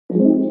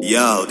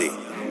Yowdy,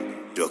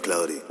 Joe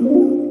Cloudy.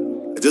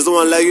 I just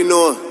want to let you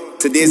know,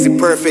 today's the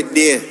perfect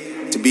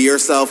day to be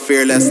yourself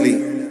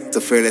fearlessly, to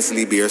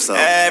fearlessly be yourself.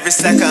 Every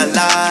second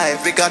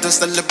life, we got to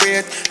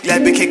celebrate.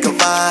 Let me kick a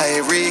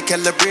vibe,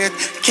 recalibrate.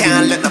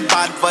 Can't let the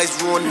bad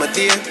vibes ruin my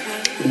day.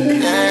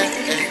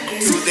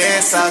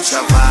 Today's I'll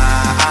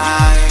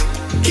survive.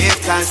 Give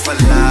thanks for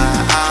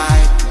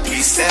life.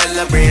 We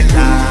celebrate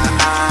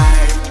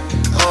life.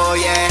 Oh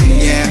yeah,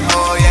 yeah,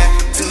 oh yeah.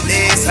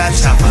 Today's I'll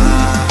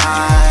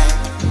survive.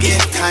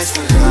 Give thanks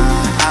for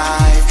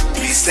life.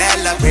 We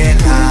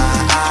celebrate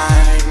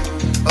life.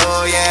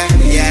 Oh yeah,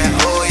 yeah,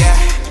 oh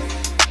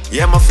yeah.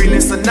 Yeah, my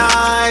feelings so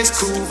nice.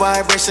 Cool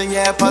vibration,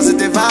 yeah,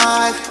 positive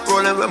vibe.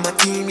 Rolling with my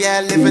team,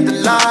 yeah, living the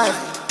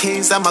life.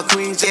 Kings and my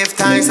queens, give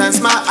thanks and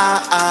smile.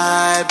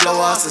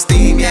 Blow off the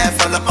steam, yeah,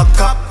 fill up my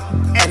cup.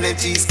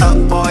 Energy's up,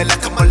 boy,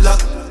 like I'm a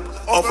luck.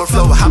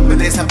 Overflow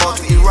happiness, about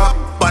to erupt.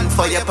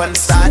 Bonfire and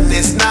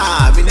sadness,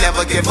 nah, we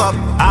never give up.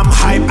 I'm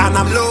hype and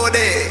I'm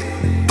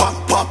loaded.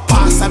 Pop, pop,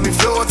 pass and we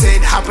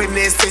floated.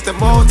 Happiness is the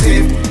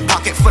motive.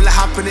 Pocket full of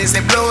happiness,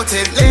 they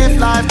bloated. Live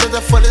life to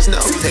the fullest, no.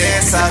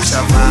 Today's I'll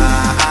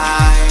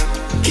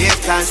survive. Give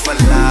thanks for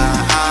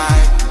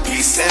life.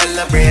 We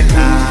celebrate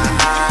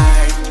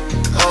life.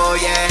 Oh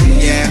yeah,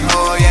 yeah,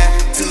 oh yeah.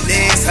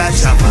 Today's I'll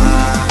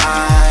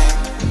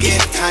survive.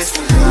 Give thanks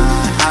for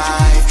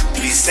life.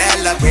 We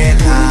celebrate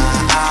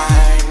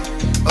life.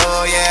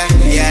 Oh yeah,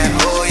 yeah,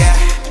 oh yeah.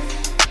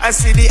 I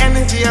see the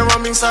energy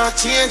around me start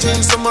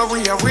changing, so I'm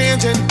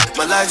rearranging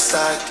my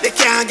lifestyle. They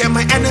can't get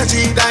my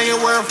energy, that ain't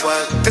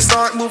worthwhile. They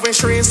start moving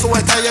straight, so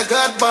I tell you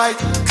goodbye.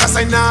 Cause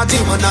I not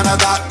demon, none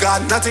of that.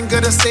 Got nothing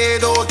good to say,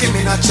 though, give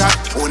me no chat.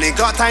 Only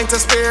got time to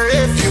spare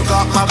if you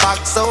got my back.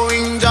 So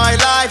enjoy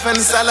life and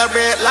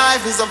celebrate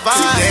life is a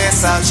vibe.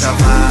 Today's I'll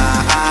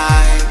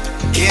survive.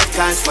 Give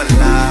thanks for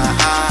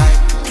life.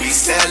 We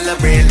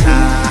celebrate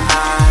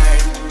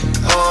life.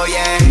 Oh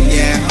yeah,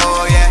 yeah,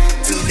 oh yeah.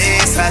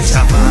 Today's I'll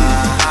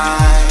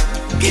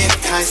survive. Give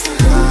thanks for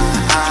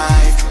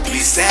life. We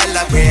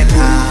celebrate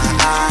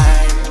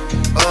life.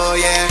 Oh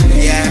yeah,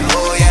 yeah,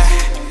 oh yeah.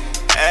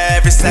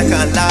 Every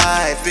second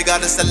life, we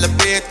gotta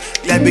celebrate.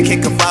 Let me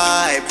kick a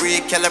vibe,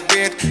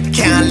 recalibrate.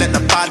 Can't let the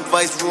bad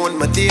vibes ruin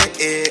my day.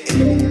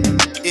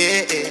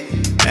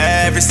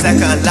 Every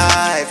second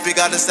life, we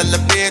gotta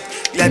celebrate.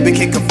 Let me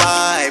kick a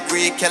vibe,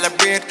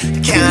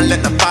 recalibrate. Can't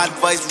let the bad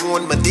vibes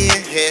ruin my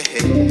day.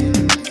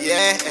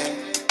 Yeah.